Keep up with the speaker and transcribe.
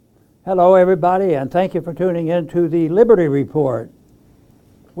Hello, everybody, and thank you for tuning in to the Liberty Report.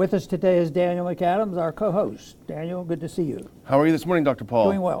 With us today is Daniel McAdams, our co-host. Daniel, good to see you. How are you this morning, Dr. Paul?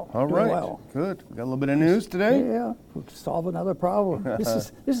 Doing well. All Doing right. well. Good. Got a little bit of news today? Yeah, we'll solve another problem.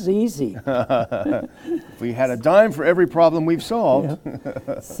 This is easy. If we had a dime for every problem we've solved.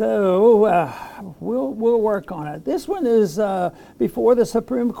 Yeah. So we'll work on it. This one is before the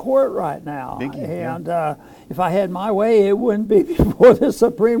Supreme Court right now. Biggie, and if I had my way, it wouldn't be before the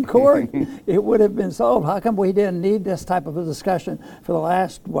Supreme Court. It would have been solved. How come we didn't need this type of a discussion for the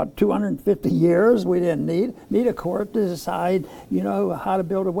last, 250 years? We didn't need a court to decide, how to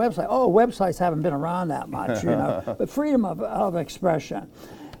build a website. Oh, websites haven't been around that much, but freedom of expression.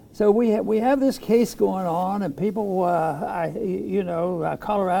 So we have this case going on, and people,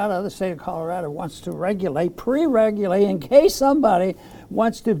 Colorado, the state of Colorado wants to pre-regulate in case somebody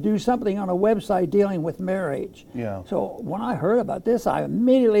wants to do something on a website dealing with marriage. Yeah. So when I heard about this, I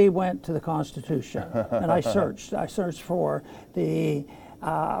immediately went to the Constitution and I searched. I searched for the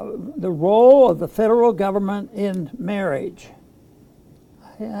role of the federal government in marriage.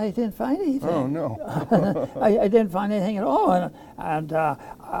 I didn't find anything. Oh, no. I didn't find anything at all. And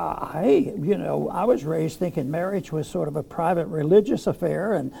I was raised thinking marriage was sort of a private religious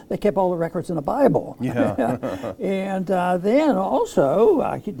affair, and they kept all the records in the Bible. Yeah. And then also,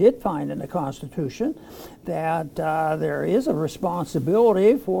 I did find in the Constitution that there is a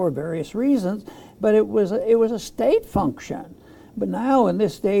responsibility for various reasons, but it was a state function. But now, in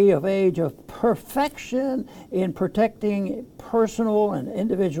this day of age of perfection in protecting personal and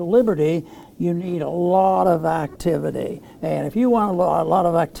individual liberty, you need a lot of activity. And if you want a lot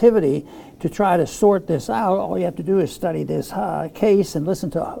of activity to try to sort this out, all you have to do is study this case and listen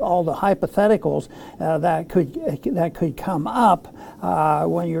to all the hypotheticals that could come up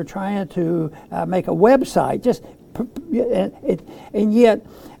when you're trying to make a website. And yet,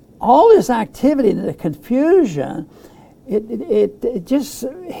 all this activity and the confusion. It just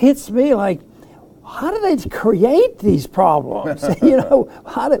hits me like, how do they create these problems?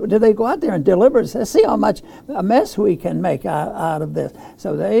 How do they go out there and deliberately see how much a mess we can make out of this?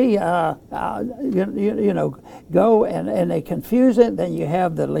 So they, go and they confuse it. Then you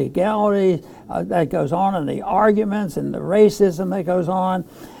have the legality that goes on, and the arguments and the racism that goes on.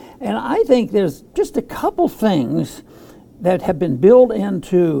 And I think there's just a couple things that have been built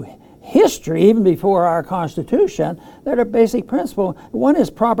into history, even before our Constitution, that are basic principles. One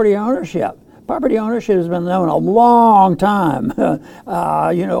is property ownership. Property ownership has been known a long time,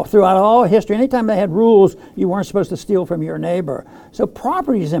 throughout all history. Anytime they had rules, you weren't supposed to steal from your neighbor. So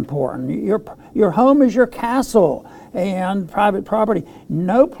property is important. Your home is your castle, and private property.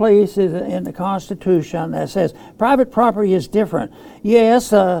 No place is in the Constitution that says private property is different.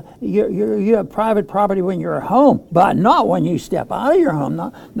 Yes, you have private property when you're at home, but not when you step out of your home,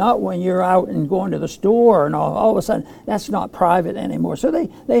 not when you're out and going to the store, and all of a sudden that's not private anymore. So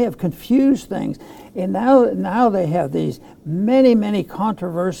they have confused things. And now they have these many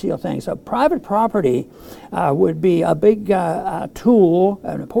controversial things. So private property would be a big tool,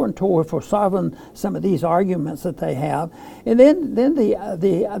 an important tool for solving some of these arguments that they have. And then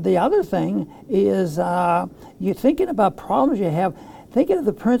the other thing is you're thinking about problems you have. Thinking of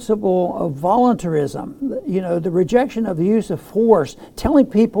the principle of voluntarism, the rejection of the use of force, telling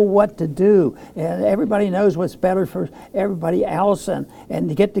people what to do, and everybody knows what's better for everybody else, and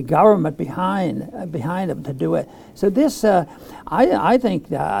to get the government behind them to do it. So this, I think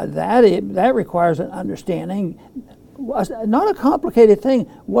that requires an understanding, not a complicated thing.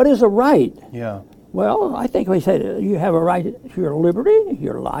 What is a right? Yeah. Well, I think we said you have a right to your liberty,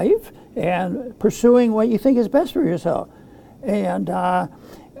 your life, and pursuing what you think is best for yourself. And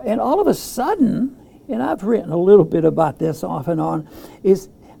all of a sudden, and I've written a little bit about this off and on, is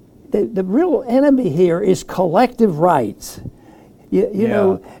the real enemy here is collective rights.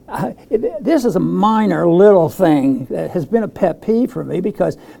 This is a minor little thing that has been a pet peeve for me,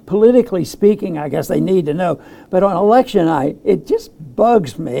 because politically speaking, I guess they need to know. But on election night, it just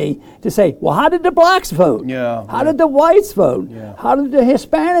bugs me to say, well, how did the blacks vote? Yeah. How did the whites vote? Yeah. How did the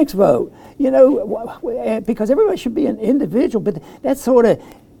Hispanics vote? Because everybody should be an individual, but that sort of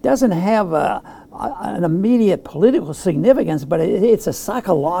doesn't have an immediate political significance, but it's a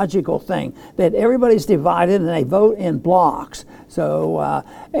psychological thing that everybody's divided and they vote in blocks. So,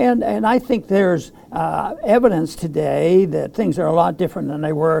 and I think there's evidence today that things are a lot different than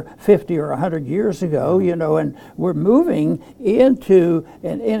they were 50 or 100 years ago, and we're moving into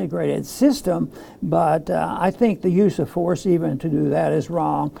an integrated system, but I think the use of force even to do that is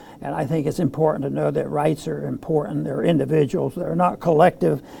wrong, and I think it's important to know that rights are important. They're individuals, they're not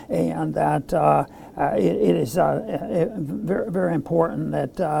collective, and that it is very, very important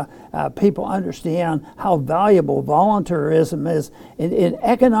that people understand how valuable voluntarism is in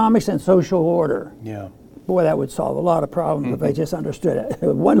economics and social order. Yeah. Boy, that would solve a lot of problems if they just understood it.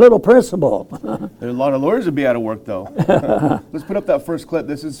 One little principle. There are a lot of lawyers would be out of work, though. Let's put up that first clip.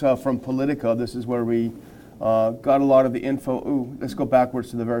 This is from Politico. This is where we got a lot of the info. Ooh, let's go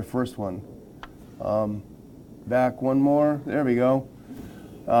backwards to the very first one. Back one more. There we go.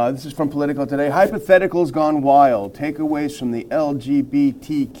 This is from Politico today. Hypotheticals gone wild. Takeaways from the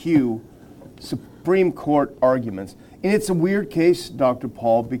LGBTQ Supreme Court arguments. And it's a weird case, Dr.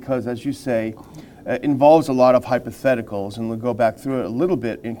 Paul, because, as you say, involves a lot of hypotheticals, and we'll go back through it a little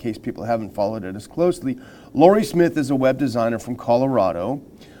bit in case people haven't followed it as closely. Lori Smith is a web designer from Colorado.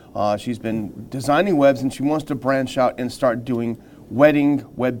 She's been designing webs, and she wants to branch out and start doing wedding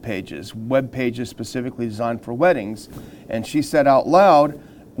web pages specifically designed for weddings. And she said out loud,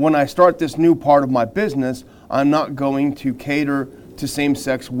 when I start this new part of my business, I'm not going to cater to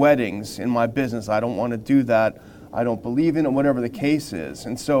same-sex weddings in my business. I don't want to do that. I don't believe in it, whatever the case is.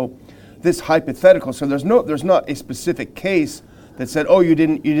 And so this hypothetical, so there's not a specific case that said, oh, you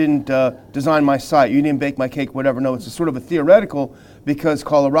didn't design my site, you didn't bake my cake, whatever. No, it's a sort of a theoretical, because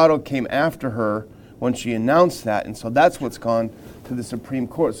Colorado came after her when she announced that, and so that's what's gone to the Supreme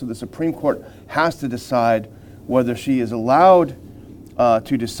Court. So the Supreme Court has to decide whether she is allowed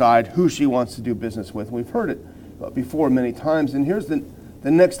to decide who she wants to do business with. We've heard it before many times, and here's the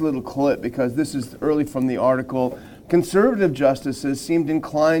next little clip, because this is early from the article. Conservative justices seemed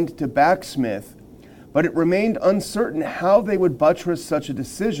inclined to back Smith, but it remained uncertain how they would buttress such a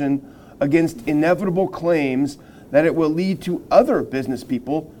decision against inevitable claims that it will lead to other business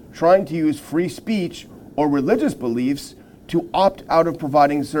people trying to use free speech or religious beliefs to opt out of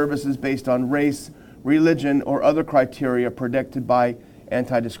providing services based on race, religion, or other criteria predicted by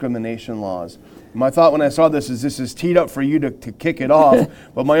anti-discrimination laws. My thought when I saw this is teed up for you to kick it off,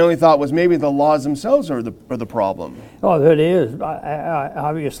 but my only thought was maybe the laws themselves are the problem. Oh, it is,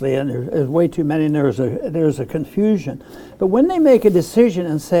 obviously, and there's way too many, and there's a confusion. But when they make a decision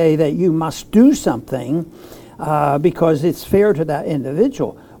and say that you must do something because it's fair to that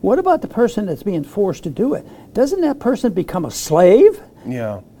individual, what about the person that's being forced to do it? Doesn't that person become a slave?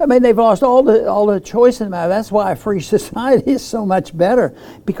 Yeah. I mean, they've lost all the choice in the matter. That's why a free society is so much better,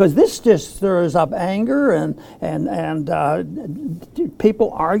 because this just stirs up anger and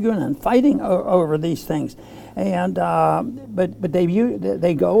people arguing and fighting over these things. And but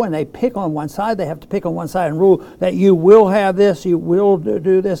they go and they pick on one side. They have to pick on one side and rule that you will have this, you will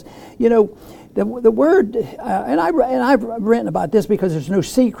do this. You know, the word, and I've written about this because there's no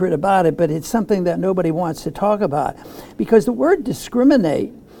secret about it, but it's something that nobody wants to talk about, because the word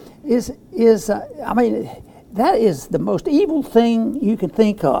discriminate is I mean, that is the most evil thing you can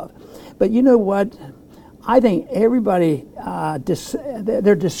think of. But you know what? I think everybody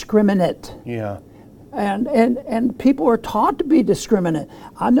they're discriminate. Yeah. And people are taught to be discriminate.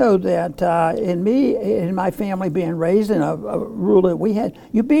 I know that in my family being raised in a rule that we had,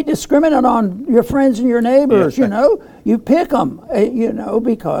 you be discriminate on your friends and your neighbors, you know. You pick them, you know,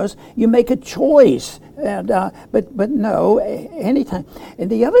 because you make a choice. And but no, anytime. And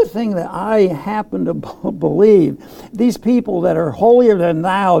the other thing that I happen to believe, these people that are holier than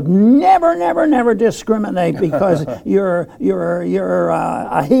thou never discriminate because you're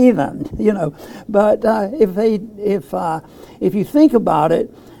a heathen, you know. But if you think about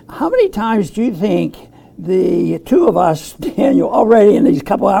it, how many times do you think the two of us, Daniel, already in these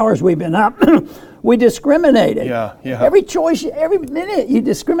couple hours we've been up, we discriminated. Yeah. Every choice, every minute you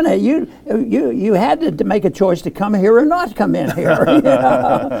discriminate. You had to make a choice to come here or not come in here. You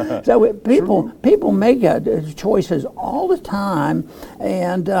know? So people make choices all the time,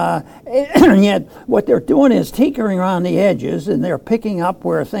 and yet what they're doing is tinkering around the edges, and they're picking up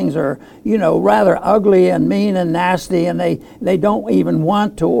where things are, you know, rather ugly and mean and nasty, and they don't even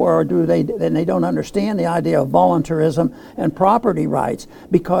want to, or do they? Then they don't understand the idea of voluntarism and property rights,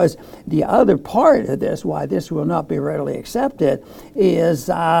 because the other part of this, why this will not be readily accepted, is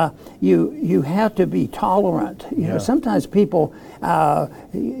you have to be tolerant. You know, sometimes people,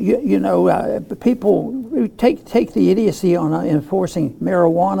 people take the idiocy on enforcing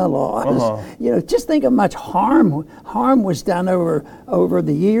marijuana laws. You know, just think of much harm was done over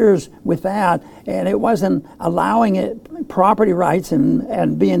the years with that, and it wasn't allowing it property rights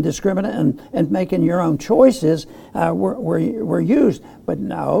and being discriminate and making your own choices were used. But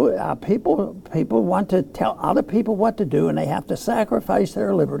no, people want to tell other people what to do, and they have to sacrifice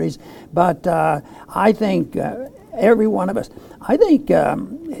their liberties. But I think every one of us, I think,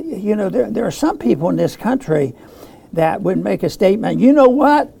 there are some people in this country that would make a statement, you know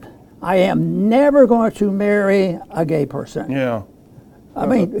what? I am never going to marry a gay person. Yeah. I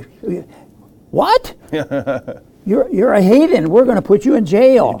mean, what? You're a heathen. We're going to put you in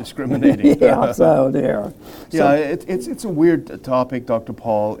jail. You're discriminating. Yeah, so there. Yeah, it's a weird topic, Dr.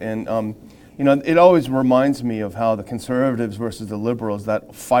 Paul, and it always reminds me of how the conservatives versus the liberals,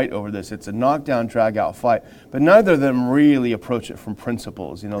 that fight over this. It's a knockdown, drag-out fight, but neither of them really approach it from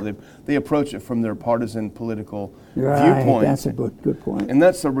principles. They approach it from their partisan political viewpoints. That's a good point. And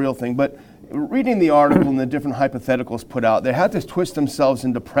that's the real thing. But reading the article and the different hypotheticals put out, they had to twist themselves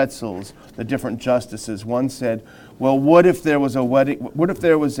into pretzels, the different justices. One said, well, what if there was a wedding? What if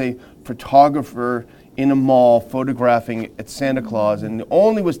there was a photographer in a mall photographing at Santa Claus and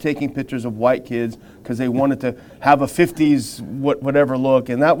only was taking pictures of white kids because they wanted to have a 50s whatever look,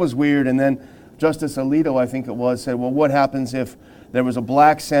 and that was weird. And then Justice Alito, I think it was, said, well, what happens if there was a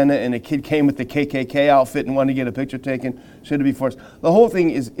black Santa and a kid came with the KKK outfit and wanted to get a picture taken? Should it be forced? The whole thing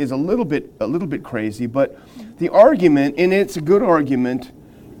is a little bit crazy, but the argument, and it's a good argument,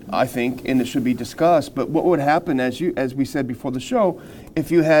 I think, and it should be discussed. But what would happen, as we said before the show,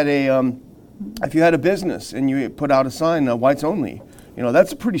 if you had a business and you put out a sign, whites only?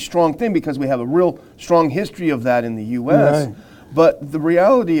 That's a pretty strong thing because we have a real strong history of that in the U.S. Right. But the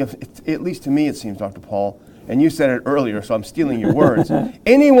reality of, at least to me, it seems, Dr. Paul, and you said it earlier, so I'm stealing your words.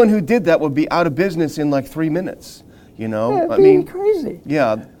 Anyone who did that would be out of business in like 3 minutes. I mean, crazy.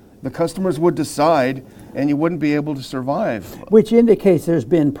 Yeah, the customers would decide, and you wouldn't be able to survive. Which indicates there's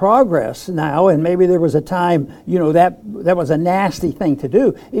been progress now, and maybe there was a time, that was a nasty thing to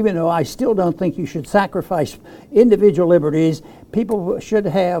do. Even though I still don't think you should sacrifice individual liberties. People should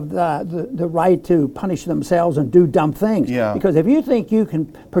have the right to punish themselves and do dumb things. Yeah. Because if you think you can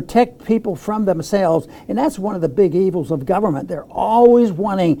protect people from themselves, and that's one of the big evils of government, they're always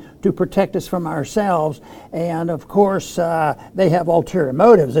wanting to protect us from ourselves. And of course, they have ulterior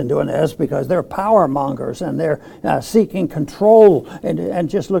motives in doing this because they're power mongers and they're seeking control. And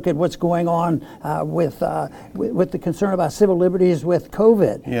just look at what's going on with the concern about civil liberties with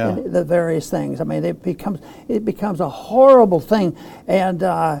COVID. Yeah. And the various things. I mean, it becomes a horrible thing. And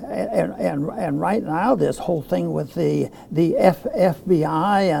right now, this whole thing with the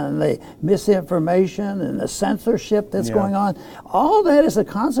FBI and the misinformation and the censorship that's going on, all that is a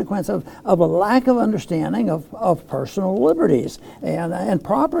consequence of a lack of understanding of personal liberties and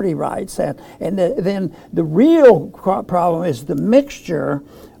property rights. And then the real problem is the mixture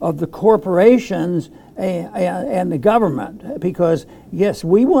of the corporations and the government, because yes,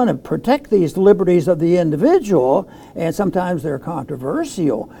 we want to protect these liberties of the individual, and sometimes they're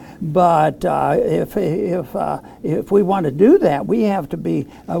controversial. But if we want to do that, we have to be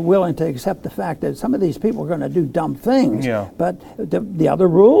willing to accept the fact that some of these people are going to do dumb things. Yeah. But the other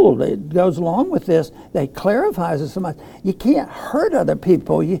rule that goes along with this, that clarifies it so much. You can't hurt other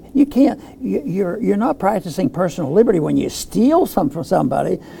people. You can't. You're not practicing personal liberty when you steal something from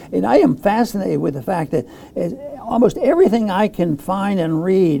somebody. And I am fascinated with the fact that almost everything I can find and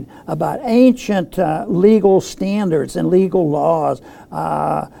read about ancient legal standards and legal laws,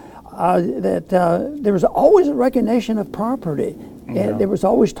 that there was always a recognition of property. And there was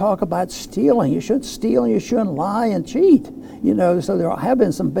always talk about stealing. You shouldn't steal, you shouldn't lie and cheat. So there have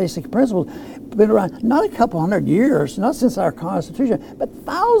been some basic principles. Been around not a couple hundred years, not since our Constitution, but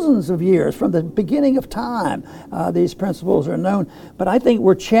thousands of years from the beginning of time. These principles are known. But I think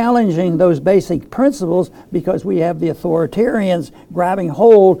we're challenging those basic principles because we have the authoritarians grabbing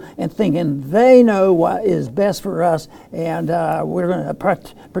hold and thinking they know what is best for us, and we're going to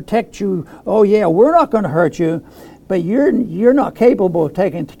protect you. Oh yeah, we're not going to hurt you, but you're not capable of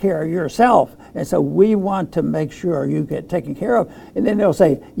taking care of yourself. And so we want to make sure you get taken care of. And then they'll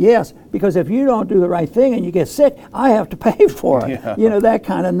say, yes, because if you don't do the right thing and you get sick, I have to pay for it. Yeah. That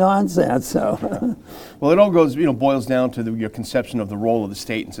kind of nonsense. So, Well, it all goes, boils down to your conception of the role of the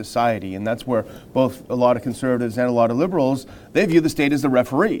state in society. And that's where both a lot of conservatives and a lot of liberals, they view the state as the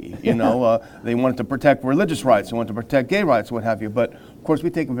referee. They want to protect religious rights, they want to protect gay rights, what have you. But of course, we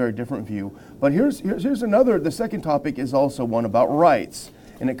take a very different view. But here's another, the second topic is also one about rights.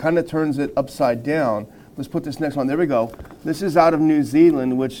 And it kind of turns it upside down. Let's put this next one. There we go. This is out of New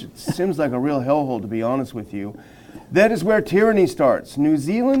Zealand, which seems like a real hellhole, to be honest with you. That is where tyranny starts. New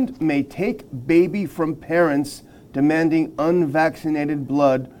Zealand may take baby from parents demanding unvaccinated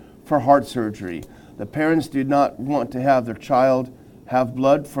blood for heart surgery. The parents did not want to have their child have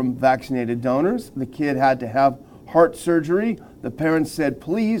blood from vaccinated donors. The kid had to have heart surgery. The parents said,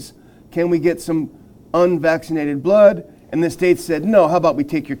 please, can we get some unvaccinated blood? And the state said, no, how about we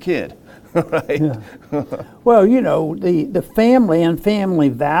take your kid? right? Yeah. Well, you know, the family and family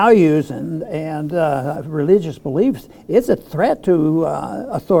values and religious beliefs, it's a threat to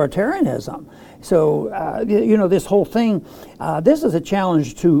authoritarianism. So, you know, this whole thing, this is a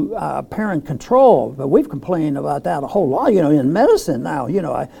challenge to parent control, but we've complained about that a whole lot, you know, in medicine now. You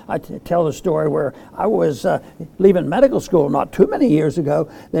know, I tell the story where I was leaving medical school not too many years ago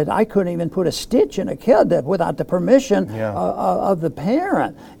that I couldn't even put a stitch in a kid that without the permission of the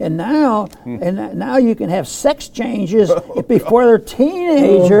parent. And now, now you can have sex changes before they're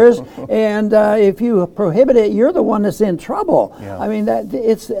teenagers, and if you prohibit it, you're the one that's in trouble. Yeah. I mean, that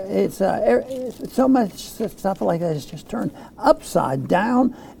it's so much stuff like that is just turned upside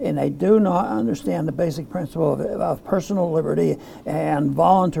down, and they do not understand the basic principle of personal liberty and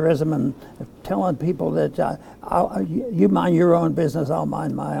voluntarism, and telling people that you mind your own business, I'll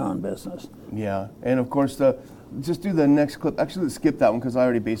mind my own business. Yeah, and of course, just do the next clip. Actually, let's skip that one because I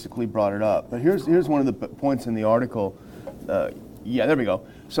already basically brought it up. But here's one of the points in the article. Yeah, there we go.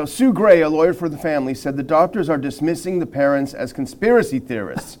 So Sue Gray, a lawyer for the family, said the doctors are dismissing the parents as conspiracy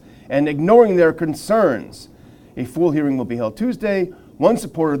theorists and ignoring their concerns. A full hearing will be held Tuesday. One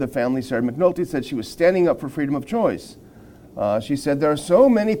supporter of the family, Sarah McNulty, said she was standing up for freedom of choice. She said, there are so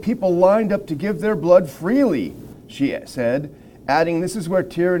many people lined up to give their blood freely, she said, adding, this is where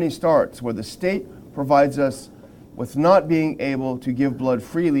tyranny starts, where the state provides us with not being able to give blood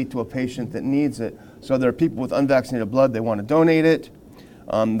freely to a patient that needs it. So there are people with unvaccinated blood, they want to donate it.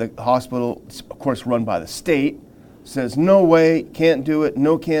 The hospital, of course, run by the state, says, no way, can't do it,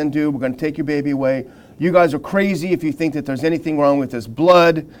 no can do, we're going to take your baby away. You guys are crazy if you think that there's anything wrong with this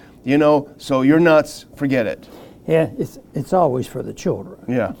blood, you know, so you're nuts, forget it. Yeah, it's always for the children.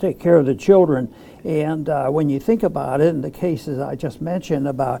 Yeah. Take care of the children. And when you think about it, in the cases I just mentioned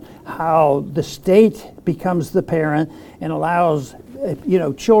about how the state becomes the parent and allows you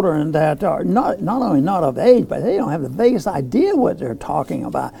know, children that are not only not of age, but they don't have the vaguest idea what they're talking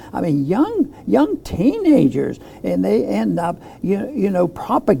about. I mean, young teenagers, and they end up, you know,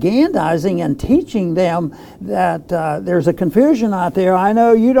 propagandizing and teaching them that there's a confusion out there. I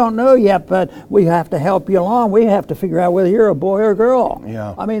know you don't know yet, but we have to help you along. We have to figure out whether you're a boy or a girl.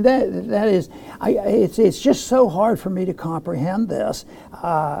 Yeah. I mean, that is, it's just so hard for me to comprehend this,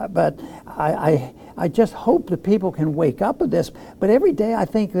 but I just hope that people can wake up with this. But every day I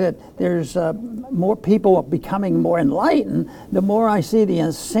think that there's more people becoming more enlightened, the more I see the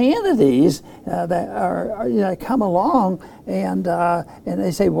insanities that are you know, come along, and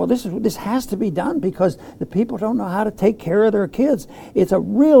they say, well, this has to be done because the people don't know how to take care of their kids. It's a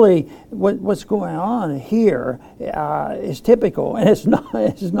really, what's going on here is typical, and it's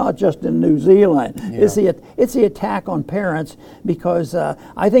not just in New Zealand. Yeah. It's the attack on parents, because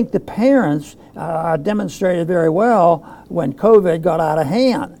I think the parents demonstrated very well when COVID got out of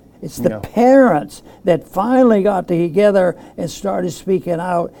hand. It's the parents that finally got together and started speaking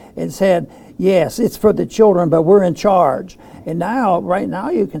out and said, yes, it's for the children, but we're in charge. And now, right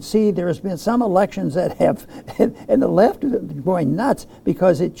now, you can see there's been some elections that have, and the left is going nuts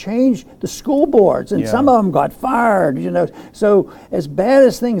because it changed the school boards, and some of them got fired. You know, so as bad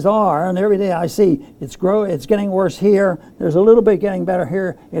as things are, and every day I see it's getting worse here. There's a little bit getting better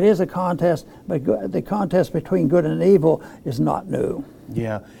here. It is a contest, but the contest between good and evil is not new.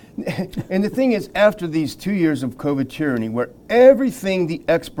 Yeah. And the thing is, after these 2 years of COVID tyranny, where everything the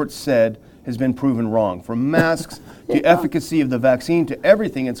experts said has been proven wrong, from masks to efficacy of the vaccine to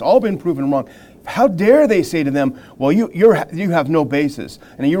everything, it's all been proven wrong. How dare they say to them, well, you have no basis.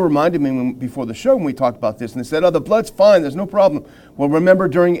 And you reminded me before the show when we talked about this, and they said, oh, the blood's fine, there's no problem. Well, remember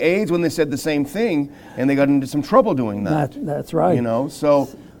during AIDS when they said the same thing, and they got into some trouble doing that. That's right. You know, so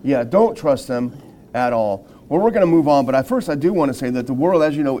yeah, don't trust them at all. Well, we're going to move on, but I do want to say that the world,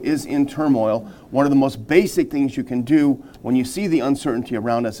 as you know, is in turmoil. One of the most basic things you can do when you see the uncertainty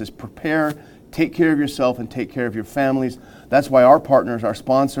around us is prepare, take care of yourself, and take care of your families. That's why our partners, our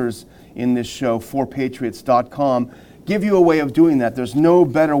sponsors in this show, 4patriots.com, give you a way of doing that. There's no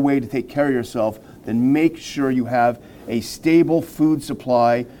better way to take care of yourself than make sure you have a stable food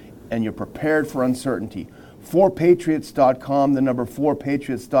supply and you're prepared for uncertainty. 4patriots.com, the number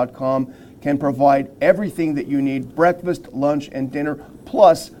 4patriots.com, can provide everything that you need, breakfast, lunch, and dinner,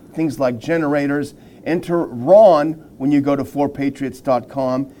 plus things like generators. Enter RON when you go to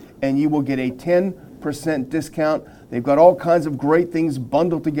 4patriots.com, and you will get a 10% discount. They've got all kinds of great things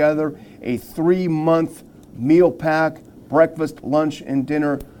bundled together, a 3-month meal pack, breakfast, lunch, and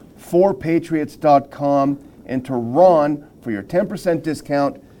dinner. 4patriots.com. Enter RON for your 10%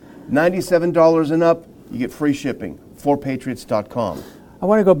 discount. $97 and up, you get free shipping. 4patriots.com. I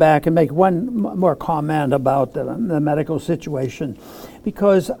want to go back and make one more comment about the medical situation,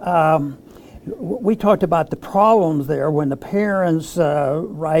 because we talked about the problems there when the parents'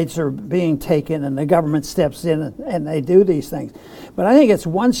 rights are being taken and the government steps in and they do these things. But I think it's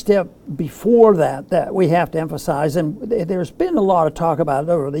one step before that we have to emphasize, and there's been a lot of talk about it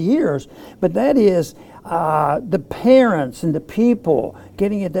over the years, but that is the parents and the people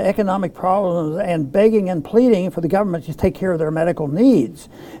getting into economic problems and begging and pleading for the government to take care of their medical needs.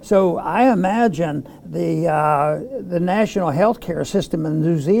 So I imagine the national health care system in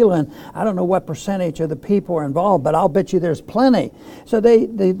New Zealand, I don't know what percentage of the people are involved, but I'll bet you there's plenty. So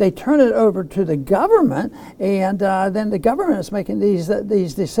they turn it over to the government, and then the government is making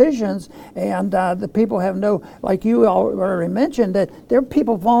these decisions, and the people have no, like you already mentioned, that there are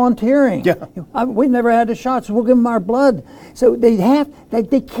people volunteering. Yeah. We've never had a shot, so we'll give them our blood. So they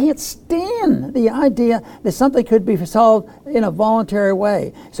can't stand the idea that something could be solved in a voluntary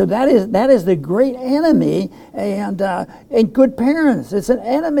way. So that is the great enemy, and good parents. It's an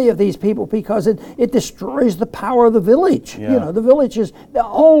enemy of these people because it destroys the power of the village. Yeah. You know, the village is the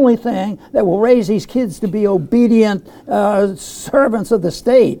only thing that will raise these kids to be obedient servants of the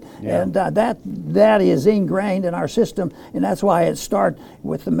state, Yeah. and that is ingrained in our system, and that's why it starts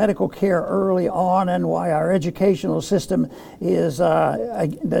with the medical care early on, and why our educational system is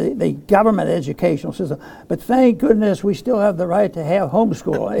the government educational system. But thank goodness we still have the right to have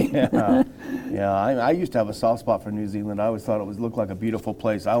homeschooling. Yeah, I used to have a soft spot for New Zealand. I always thought it looked like a beautiful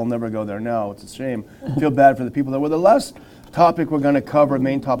place. I will never go there now. It's a shame. I feel bad for the people there. Well, the last topic we're going to cover,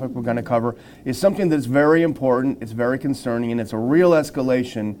 main topic we're going to cover, is something that's very important, it's very concerning, and it's a real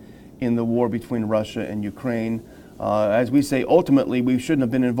escalation in the war between Russia and Ukraine. As we say, ultimately, we shouldn't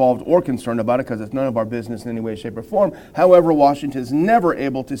have been involved or concerned about it because it's none of our business in any way, shape, or form. However, Washington is never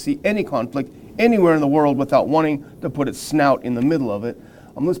able to see any conflict anywhere in the world without wanting to put its snout in the middle of it.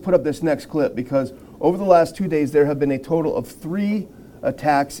 Let's put up this next clip, because over the last 2 days, there have been a total of 3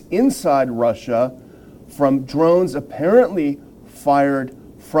 attacks inside Russia from drones apparently fired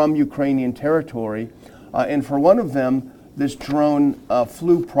from Ukrainian territory. And for one of them, this drone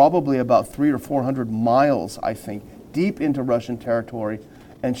flew probably about 300 or 400 miles, I think, deep into Russian territory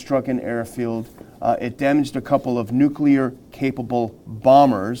and struck an airfield. It damaged a couple of nuclear-capable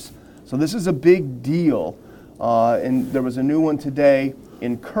bombers. So this is a big deal. And there was a new one today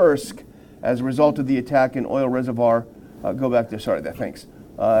in Kursk as a result of the attack. An oil reservoir, go back there, sorry, thanks,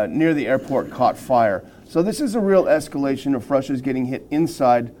 near the airport caught fire. So this is a real escalation of Russia's getting hit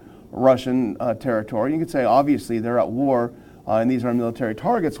inside Russian territory. You could say, obviously, they're at war, and these are military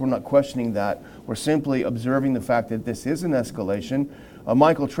targets. We're not questioning that. We're simply observing the fact that this is an escalation.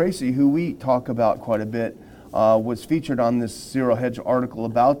 Michael Tracy, who we talk about quite a bit, was featured on this Zero Hedge article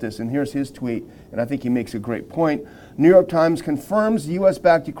about this, and here's his tweet, and I think he makes a great point. New York Times confirms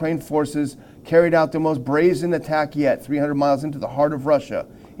U.S.-backed Ukraine forces carried out the most brazen attack yet, 300 miles into the heart of Russia,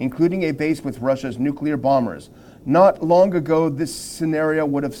 including a base with Russia's nuclear bombers. Not long ago, this scenario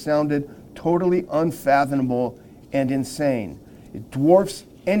would have sounded totally unfathomable and insane. It dwarfs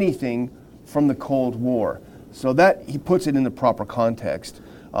anything from the Cold War. So that, he puts it in the proper context.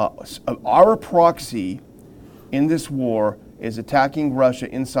 Our proxy in this war is attacking Russia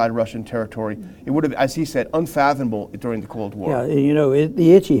inside Russian territory. It would have, as he said, unfathomable during the Cold War. Yeah, you know,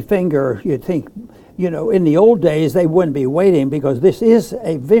 the itchy finger, you'd think, you know, in the old days, they wouldn't be waiting because this is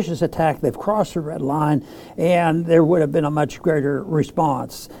a vicious attack. They've crossed the red line, and there would have been a much greater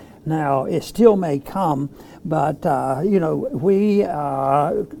response. Now, it still may come, but, you know, we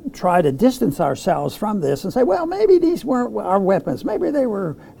try to distance ourselves from this and say, well, maybe these weren't our weapons. Maybe they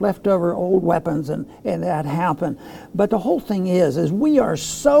were leftover old weapons, and that happened. But the whole thing is we are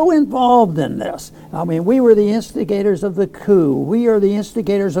so involved in this. I mean, we were the instigators of the coup. We are the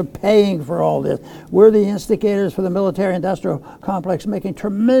instigators of paying for all this. We're the instigators for the military-industrial complex making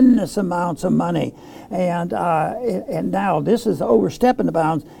tremendous amounts of money. And now this is overstepping the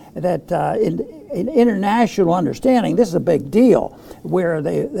bounds that in international understanding, this is a big deal, where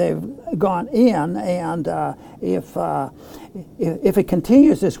they've gone in, and if it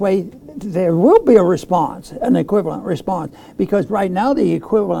continues this way, there will be a response, an equivalent response, because right now the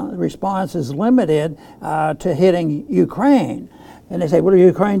equivalent response is limited to hitting Ukraine. And they say, well,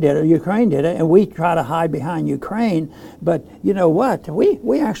 Ukraine did it, Ukraine did it, and we try to hide behind Ukraine. But you know what?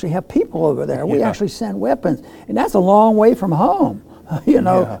 We actually have people over there. We actually send weapons, and that's a long way from home. You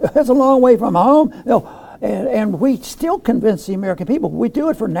know, that's a long way from home. You know, and we still convince the American people. We do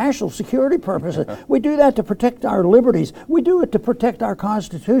it for national security purposes. We do that to protect our liberties. We do it to protect our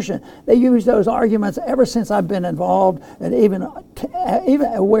Constitution. They use those arguments ever since I've been involved, and even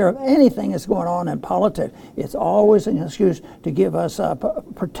aware of anything that's going on in politics. It's always an excuse to give us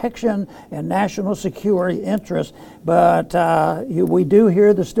protection and national security interests. But we do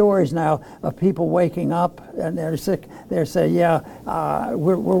hear the stories now of people waking up and they're sick. They say,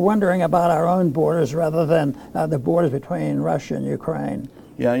 we're wondering about our own borders rather than the borders between Russia and Ukraine.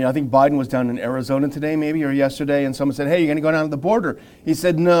 Yeah, I think Biden was down in Arizona today, maybe, or yesterday, and someone said, hey, you're going to go down to the border. He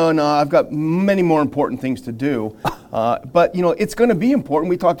said, no, I've got many more important things to do. But, it's going to be important.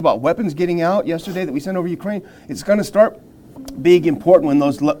 We talked about weapons getting out yesterday that we sent over Ukraine. It's going to start being important when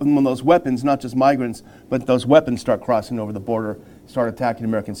those weapons, not just migrants, but those weapons start crossing over the border, start attacking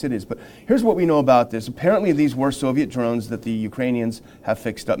American cities. But here's what we know about this. Apparently, these were Soviet drones that the Ukrainians have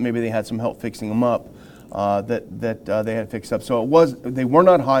fixed up. Maybe they had some help fixing them up. That they had fixed up. So they were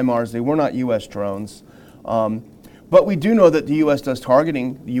not HIMARS, they were not U.S. drones. But we do know that the U.S. does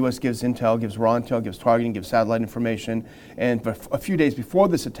targeting. The U.S. gives intel, gives raw intel, gives targeting, gives satellite information. And a few days before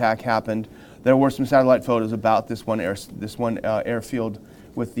this attack happened, there were some satellite photos about this one airfield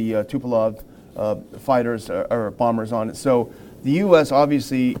with the Tupolev fighters or bombers on it. So the U.S.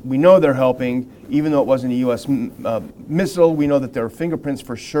 obviously, we know they're helping, even though it wasn't a U.S. missile. We know that there are fingerprints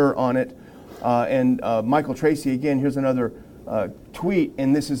for sure on it. And Michael Tracey, again, here's another tweet,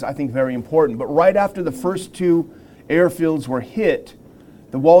 and this is, I think, very important. But right after the first two airfields were hit,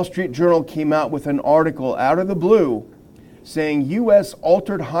 the Wall Street Journal came out with an article out of the blue saying U.S.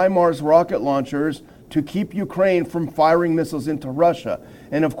 altered HIMARS rocket launchers to keep Ukraine from firing missiles into Russia.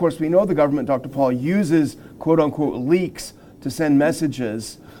 And of course, we know the government, Dr. Paul, uses quote-unquote leaks to send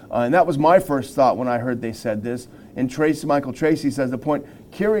messages. And that was my first thought when I heard they said this. And Michael Tracey says the point,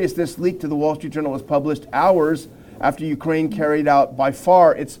 curious, this leak to the Wall Street Journal was published hours after Ukraine carried out by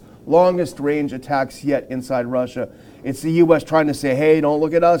far its longest range attacks yet inside Russia. It's the U.S. trying to say, hey, don't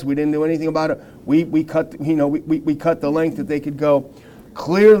look at us. We didn't do anything about it. We cut the length that they could go.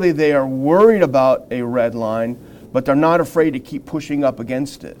 Clearly, they are worried about a red line, but they're not afraid to keep pushing up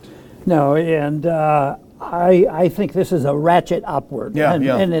against it. No, and I think this is a ratchet upward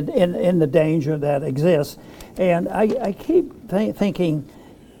in the danger that exists. And I keep thinking,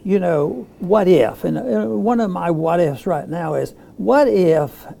 what if? And one of my what ifs right now is, what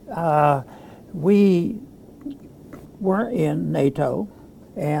if we weren't in NATO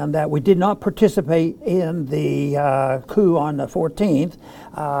and that we did not participate in the coup on the 14th,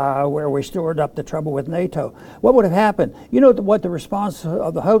 where we stored up the trouble with NATO? What would have happened? You know what the response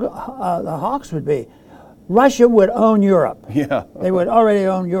of the Hawks would be? Russia would own Europe. Yeah. They would already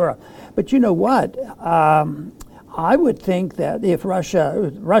own Europe. But you know what? I would think that if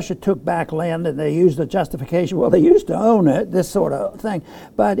Russia took back land and they used the justification, well, they used to own it, this sort of thing.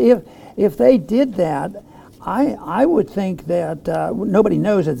 But if they did that, I would think that nobody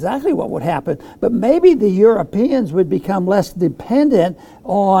knows exactly what would happen, but maybe the Europeans would become less dependent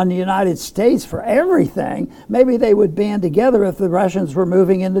on the United States for everything. Maybe they would band together if the Russians were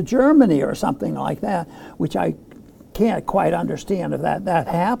moving into Germany or something like that, which I can't quite understand if that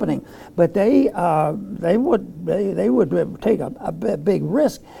happening. But they would take a big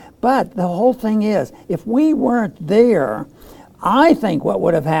risk. But the whole thing is, if we weren't there, I think what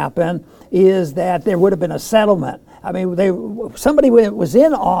would have happened is that there would have been a settlement. I mean, somebody was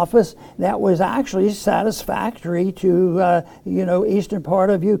in office that was actually satisfactory to eastern part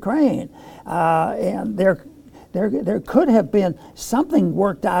of Ukraine, and there could have been something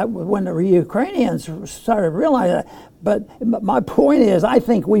worked out when the Ukrainians started realizing that. But my point is, I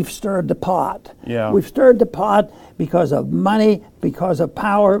think we've stirred the pot. Yeah. We've stirred the pot because of money, because of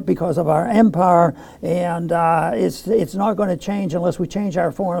power, because of our empire, and it's not going to change unless we change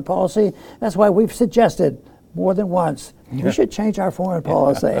our foreign policy. That's why we've suggested more than once we should change our foreign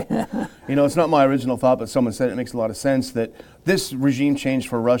policy. It's not my original thought, but someone said it makes a lot of sense that this regime change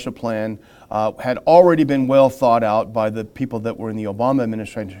for Russia plan had already been well thought out by the people that were in the Obama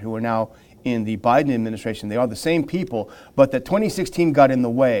administration who are now in the Biden administration. They are the same people, but that 2016 got in the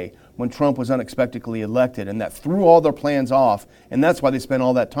way when Trump was unexpectedly elected, and that threw all their plans off, and that's why they spent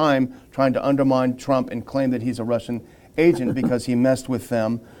all that time trying to undermine Trump and claim that he's a Russian agent because he messed with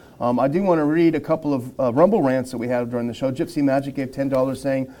them. I do want to read a couple of Rumble rants that we had during the show. Gypsy Magic gave $10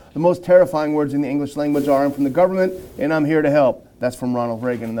 saying, the most terrifying words in the English language are, I'm from the government and I'm here to help. That's from Ronald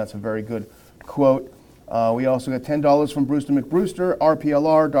Reagan, and that's a very good quote. We also got $10 from Brewster McBrewster,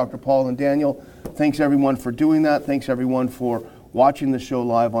 RPLR, Dr. Paul and Daniel. Thanks everyone for doing that. Thanks everyone for watching the show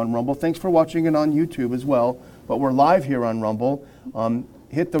live on Rumble. Thanks for watching it on YouTube as well. But we're live here on Rumble.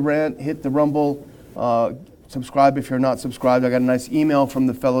 Hit the Rumble Subscribe if you're not subscribed. I got a nice email from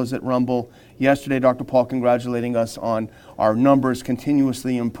the fellows at Rumble yesterday, Dr. Paul congratulating us on our numbers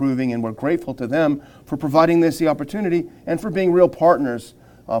continuously improving, and we're grateful to them for providing this the opportunity and for being real partners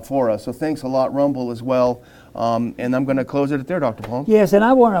for us. So thanks a lot, Rumble, as well. And I'm going to close it there, Dr. Paul. Yes, and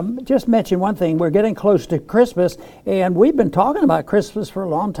I want to just mention one thing. We're getting close to Christmas, and we've been talking about Christmas for a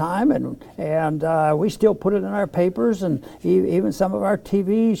long time, and we still put it in our papers, and even some of our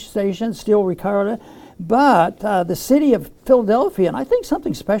TV stations still record it. But the city of Philadelphia, and I think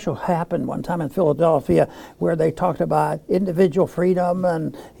something special happened one time in Philadelphia where they talked about individual freedom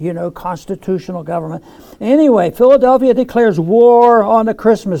and, constitutional government. Anyway, Philadelphia declares war on the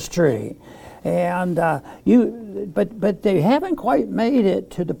Christmas tree. And but they haven't quite made it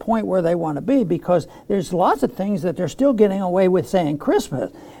to the point where they want to be, because there's lots of things that they're still getting away with saying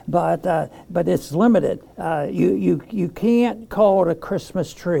Christmas, but it's limited. You can't call it a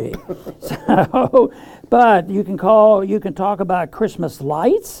Christmas tree. So, but you can talk about Christmas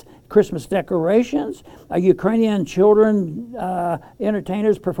lights, Christmas decorations. Ukrainian children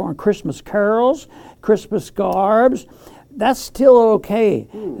entertainers perform Christmas carols, Christmas garbs. That's still okay,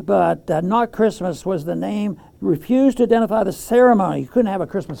 but Not Christmas was the name. Refused to identify the ceremony. You couldn't have a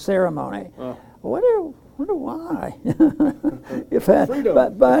Christmas ceremony. I wonder why.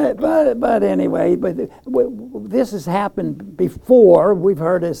 But anyway, this has happened before. We've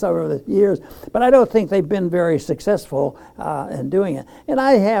heard this over the years, but I don't think they've been very successful in doing it. And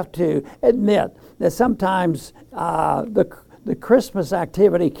I have to admit that sometimes the Christmas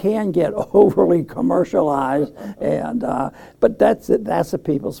activity can get overly commercialized, and but that's the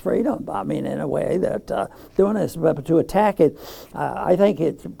people's freedom. I mean, in a way, that doing this, but to attack it, I think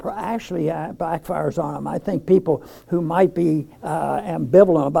it actually backfires on them. I think people who might be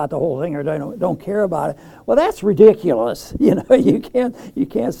ambivalent about the whole thing or don't care about it, well, that's ridiculous. You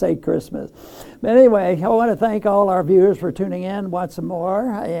can't say Christmas. But anyway, I want to thank all our viewers for tuning in once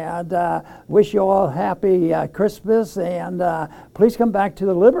more, and wish you all happy Christmas, and please come back to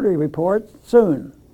the Liberty Report soon.